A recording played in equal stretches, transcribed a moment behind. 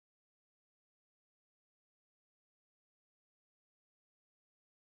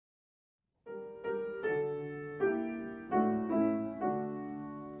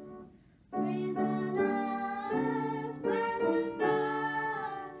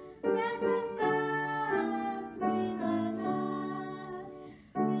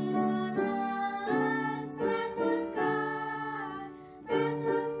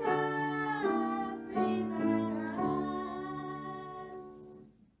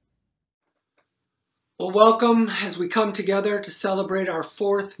Well, welcome as we come together to celebrate our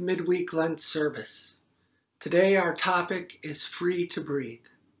fourth midweek Lent service. Today our topic is free to breathe.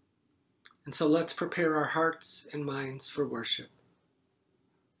 And so let's prepare our hearts and minds for worship.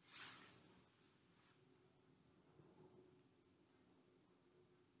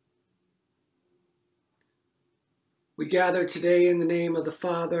 We gather today in the name of the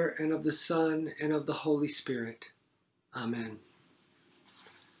Father, and of the Son, and of the Holy Spirit. Amen.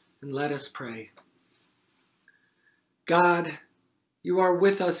 And let us pray. God, you are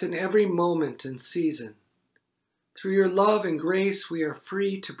with us in every moment and season. Through your love and grace, we are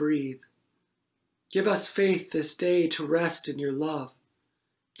free to breathe. Give us faith this day to rest in your love,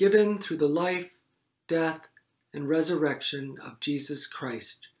 given through the life, death, and resurrection of Jesus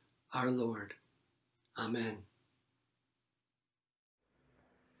Christ, our Lord. Amen.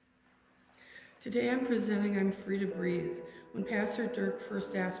 Today I'm presenting I'm Free to Breathe. When Pastor Dirk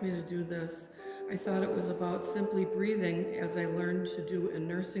first asked me to do this, I thought it was about simply breathing as I learned to do in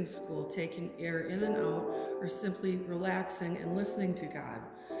nursing school, taking air in and out, or simply relaxing and listening to God.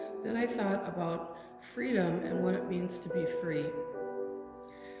 Then I thought about freedom and what it means to be free.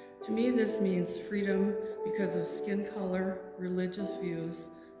 To me, this means freedom because of skin color, religious views,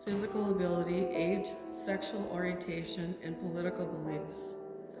 physical ability, age, sexual orientation, and political beliefs.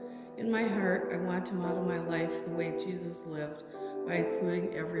 In my heart, I want to model my life the way Jesus lived, by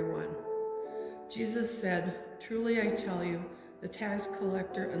including everyone. Jesus said, "Truly I tell you, the tax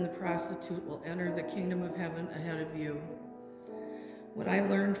collector and the prostitute will enter the kingdom of heaven ahead of you." What I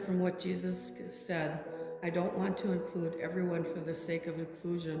learned from what Jesus said, I don't want to include everyone for the sake of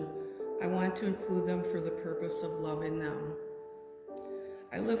inclusion. I want to include them for the purpose of loving them.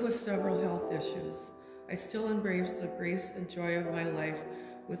 I live with several health issues. I still embrace the grace and joy of my life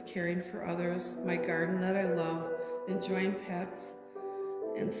with caring for others, my garden that I love, enjoying pets,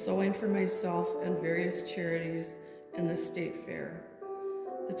 and sewing for myself and various charities and the state fair.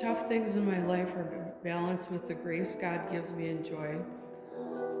 The tough things in my life are balanced with the grace God gives me and joy.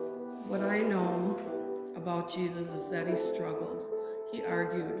 What I know about Jesus is that he struggled, he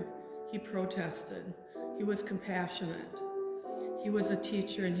argued, he protested, he was compassionate, he was a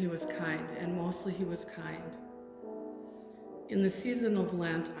teacher, and he was kind, and mostly he was kind. In the season of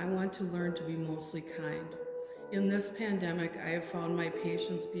Lent, I want to learn to be mostly kind. In this pandemic, I have found my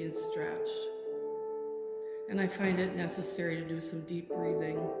patience being stretched, and I find it necessary to do some deep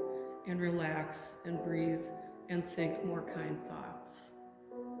breathing and relax and breathe and think more kind thoughts.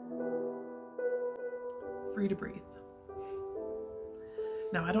 Free to breathe.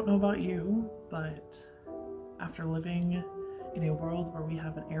 Now, I don't know about you, but after living in a world where we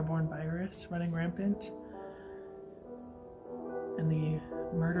have an airborne virus running rampant, and the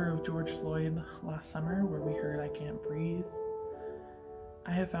murder of George Floyd last summer, where we heard "I can't breathe,"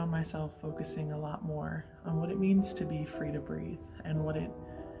 I have found myself focusing a lot more on what it means to be free to breathe and what it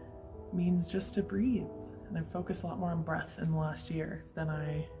means just to breathe. And I've focused a lot more on breath in the last year than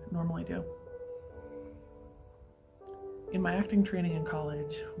I normally do. In my acting training in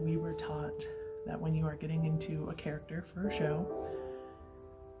college, we were taught that when you are getting into a character for a show,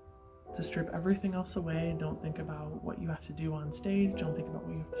 to strip everything else away. Don't think about what you have to do on stage. Don't think about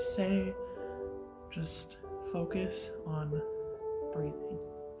what you have to say. Just focus on breathing.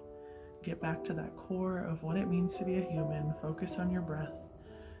 Get back to that core of what it means to be a human. Focus on your breath.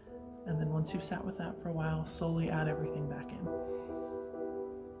 And then once you've sat with that for a while, slowly add everything back in.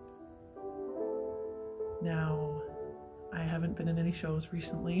 Now, I haven't been in any shows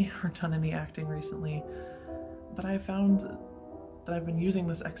recently or done any acting recently, but I found that I've been using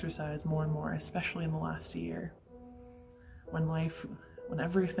this exercise more and more, especially in the last year, when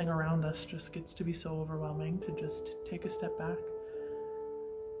everything around us just gets to be so overwhelming, to just take a step back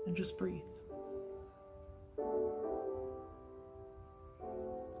and just breathe.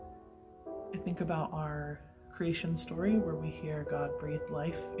 I think about our creation story where we hear God breathe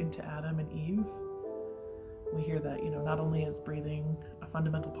life into Adam and Eve. We hear that, not only is breathing a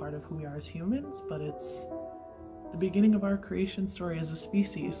fundamental part of who we are as humans, but it's the beginning of our creation story as a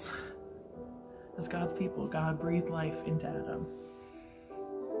species. As God's people, God breathed life into Adam.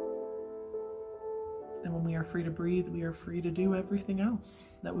 And when we are free to breathe, we are free to do everything else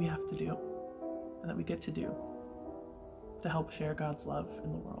that we have to do and that we get to do to help share God's love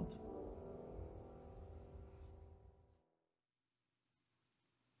in the world.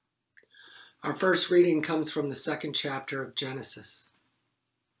 Our first reading comes from the second chapter of Genesis.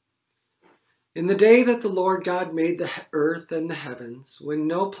 In the day that the Lord God made the earth and the heavens, when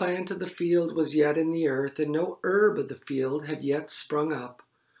no plant of the field was yet in the earth, and no herb of the field had yet sprung up,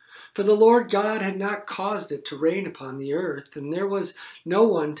 for the Lord God had not caused it to rain upon the earth, and there was no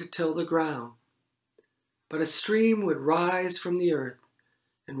one to till the ground. but a stream would rise from the earth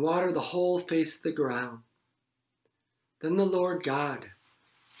and water the whole face of the ground. Then the Lord God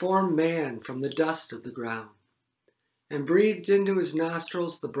formed man from the dust of the ground, and breathed into his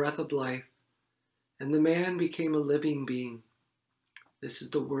nostrils the breath of life, and the man became a living being. This is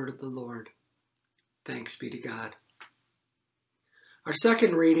the word of the Lord. Thanks be to God. Our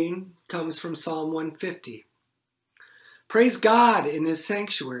second reading comes from Psalm 150. Praise God in his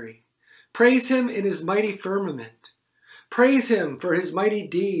sanctuary. Praise him in his mighty firmament. Praise him for his mighty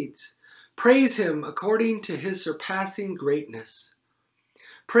deeds. Praise him according to his surpassing greatness.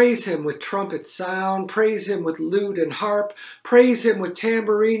 Praise him with trumpet sound. Praise him with lute and harp. Praise him with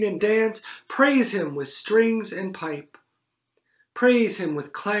tambourine and dance. Praise him with strings and pipe. Praise him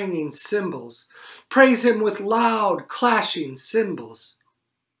with clanging cymbals. Praise him with loud clashing cymbals.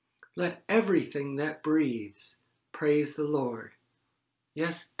 Let everything that breathes praise the Lord.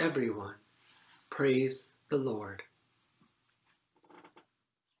 Yes, everyone, praise the Lord.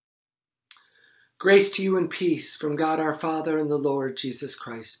 Grace to you and peace from God our Father and the Lord Jesus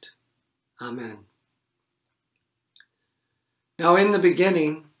Christ. Amen. Now in the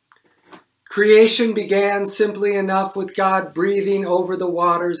beginning, creation began simply enough with God breathing over the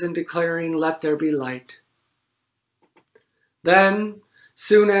waters and declaring, "Let there be light." Then,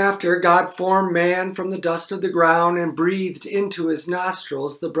 soon after, God formed man from the dust of the ground and breathed into his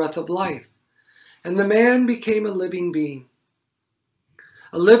nostrils the breath of life, and the man became a living being.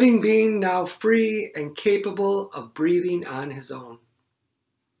 A living being now free and capable of breathing on his own.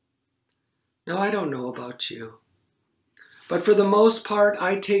 Now, I don't know about you, but for the most part,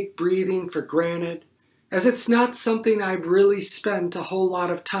 I take breathing for granted, as it's not something I've really spent a whole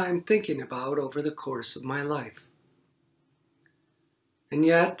lot of time thinking about over the course of my life. And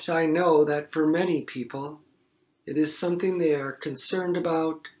yet, I know that for many people, it is something they are concerned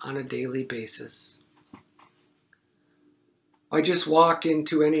about on a daily basis. I just walk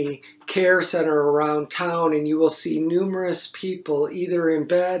into any care center around town and you will see numerous people either in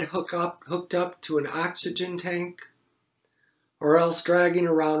bed hooked up to an oxygen tank, or else dragging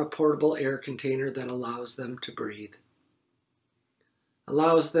around a portable air container that allows them to breathe.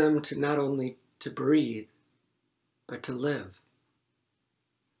 Allows them to not only to breathe, but to live.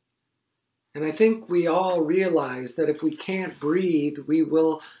 And I think we all realize that if we can't breathe, we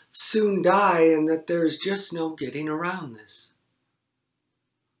will soon die, and that there's just no getting around this.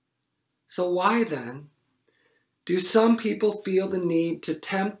 So why then do some people feel the need to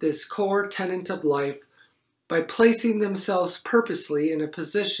tempt this core tenet of life by placing themselves purposely in a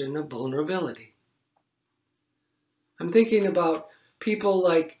position of vulnerability? I'm thinking about people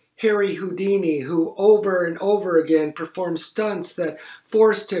like Harry Houdini, who over and over again performed stunts that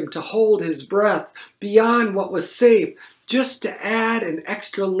forced him to hold his breath beyond what was safe, just to add an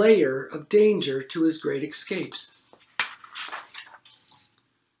extra layer of danger to his great escapes.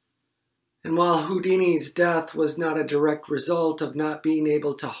 And while Houdini's death was not a direct result of not being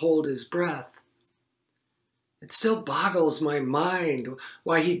able to hold his breath, it still boggles my mind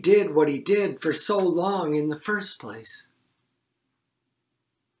why he did what he did for so long in the first place.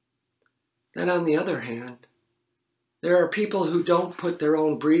 Then on the other hand, there are people who don't put their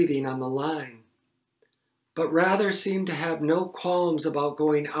own breathing on the line, but rather seem to have no qualms about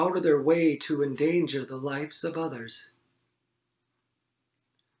going out of their way to endanger the lives of others.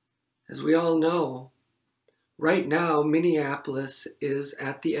 As we all know, right now Minneapolis is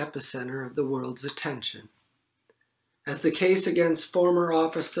at the epicenter of the world's attention, as the case against former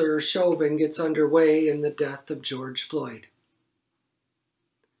officer Chauvin gets underway in the death of George Floyd.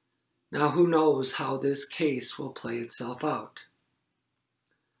 Now, who knows how this case will play itself out?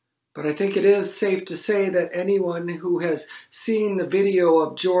 But I think it is safe to say that anyone who has seen the video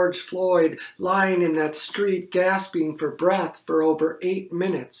of George Floyd lying in that street gasping for breath for over 8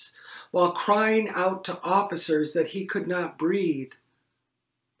 minutes while crying out to officers that he could not breathe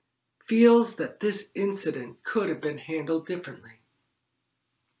feels that this incident could have been handled differently.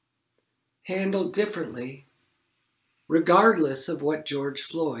 Handled differently regardless of what George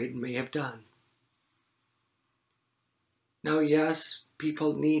Floyd may have done. Now, yes,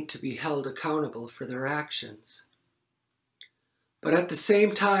 people need to be held accountable for their actions. But at the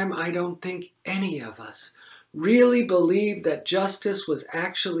same time, I don't think any of us really believe that justice was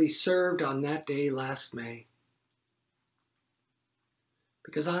actually served on that day last May.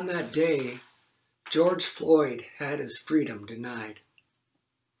 Because on that day, George Floyd had his freedom denied.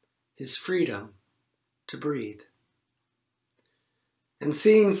 His freedom to breathe. And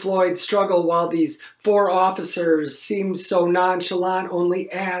seeing Floyd struggle while these 4 officers seemed so nonchalant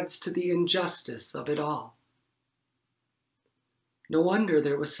only adds to the injustice of it all. No wonder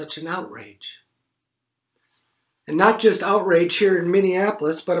there was such an outrage. And not just outrage here in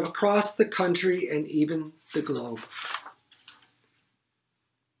Minneapolis, but across the country and even the globe.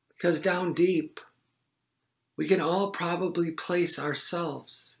 Because down deep, we can all probably place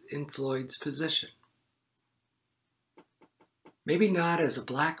ourselves in Floyd's position. Maybe not as a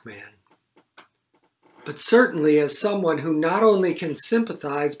black man, but certainly as someone who not only can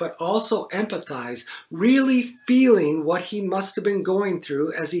sympathize, but also empathize, really feeling what he must have been going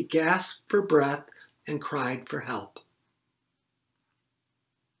through as he gasped for breath and cried for help.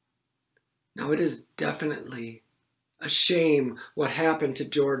 Now, it is definitely a shame what happened to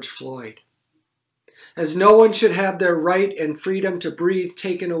George Floyd, as no one should have their right and freedom to breathe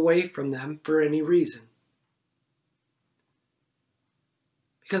taken away from them for any reason.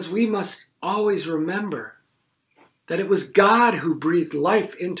 Because we must always remember that it was God who breathed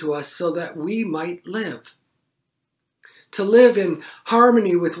life into us so that we might live. To live in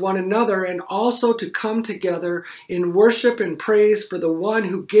harmony with one another, and also to come together in worship and praise for the one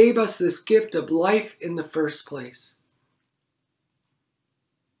who gave us this gift of life in the first place.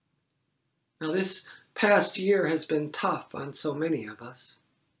 Now, this past year has been tough on so many of us.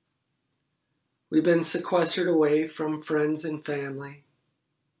 We've been sequestered away from friends and family.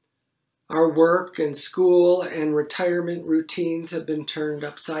 Our work and school and retirement routines have been turned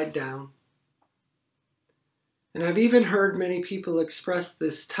upside down. And I've even heard many people express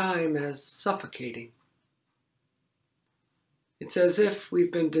this time as suffocating. It's as if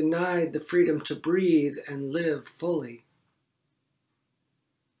we've been denied the freedom to breathe and live fully.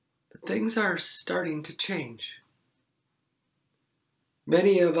 But things are starting to change.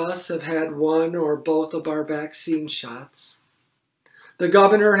 Many of us have had one or both of our vaccine shots. The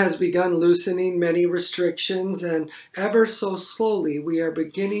governor has begun loosening many restrictions, and ever so slowly we are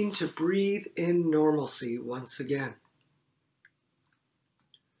beginning to breathe in normalcy once again.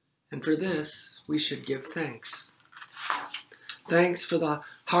 And for this, we should give thanks. Thanks for the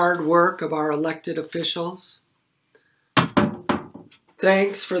hard work of our elected officials.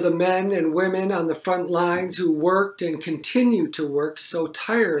 Thanks for the men and women on the front lines who worked and continue to work so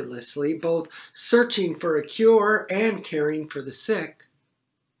tirelessly, both searching for a cure and caring for the sick.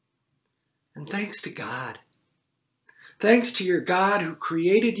 And thanks to God. Thanks to your God who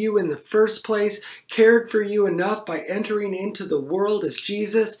created you in the first place, cared for you enough by entering into the world as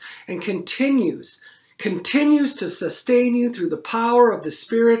Jesus, and continues to sustain you through the power of the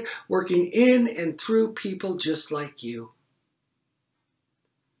Spirit working in and through people just like you.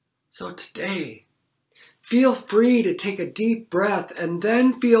 So today, feel free to take a deep breath and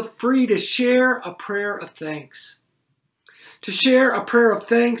then feel free to share a prayer of thanks. To share a prayer of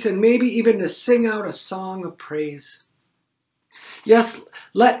thanks and maybe even to sing out a song of praise. Yes,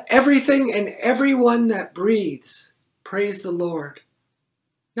 let everything and everyone that breathes praise the Lord.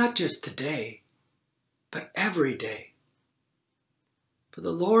 Not just today, but every day. For the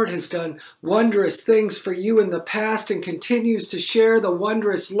Lord has done wondrous things for you in the past and continues to share the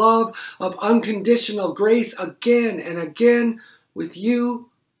wondrous love of unconditional grace again and again with you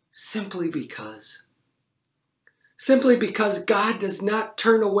simply because. Simply because God does not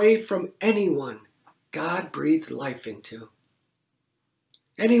turn away from anyone God breathed life into.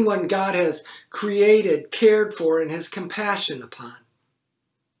 Anyone God has created, cared for, and has compassion upon.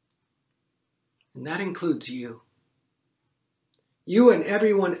 And that includes you. You and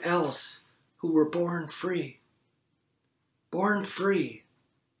everyone else who were born free. Born free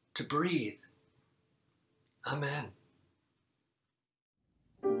to breathe. Amen.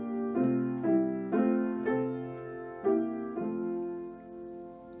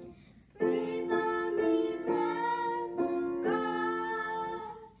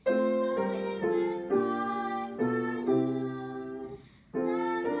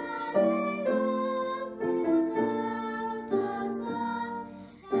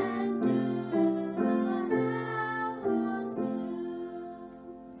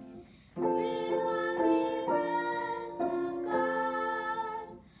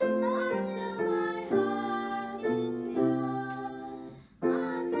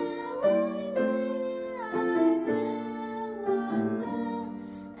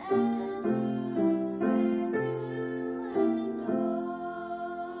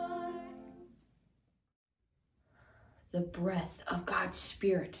 The breath of God's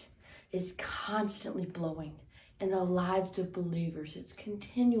Spirit is constantly blowing in the lives of believers. It's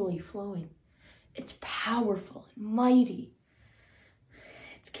continually flowing. It's powerful and mighty.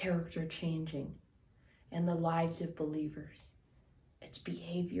 It's character changing in the lives of believers. It's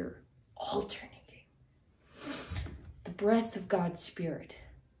behavior alternating. The breath of God's Spirit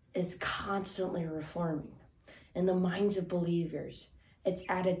is constantly reforming in the minds of believers. Its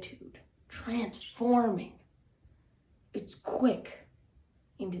attitude transforming It's quick,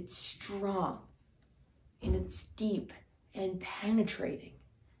 and it's strong, and it's deep and penetrating.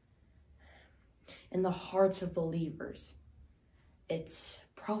 In the hearts of believers, it's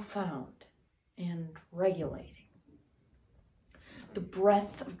profound and regulating. The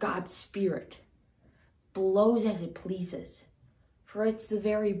breath of God's Spirit blows as it pleases, for it's the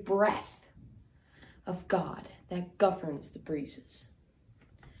very breath of God that governs the breezes.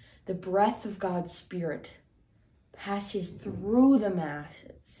 The breath of God's Spirit passes through the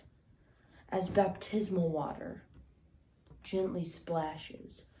masses as baptismal water gently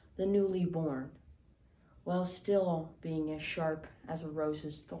splashes the newly born, while still being as sharp as a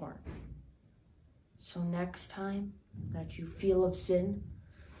rose's thorn. So next time that you feel of sin,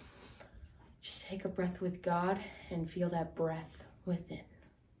 just take a breath with God and feel that breath within.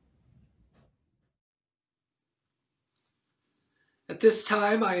 At this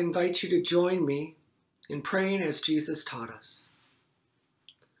time, I invite you to join me in praying as Jesus taught us.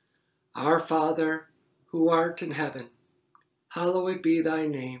 Our Father, who art in heaven, hallowed be thy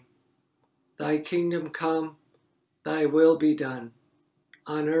name. Thy kingdom come, thy will be done,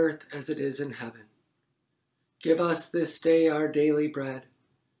 on earth as it is in heaven. Give us this day our daily bread,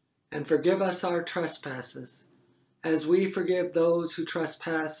 and forgive us our trespasses, as we forgive those who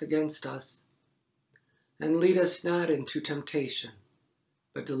trespass against us. And lead us not into temptation,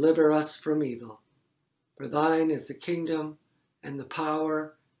 but deliver us from evil. For thine is the kingdom, and the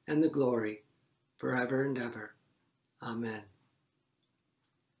power, and the glory, forever and ever. Amen.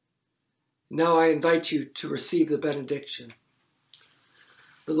 Now I invite you to receive the benediction.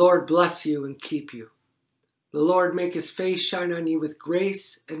 The Lord bless you and keep you. The Lord make his face shine on you with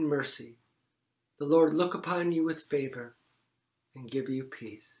grace and mercy. The Lord look upon you with favor and give you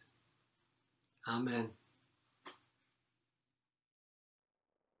peace. Amen.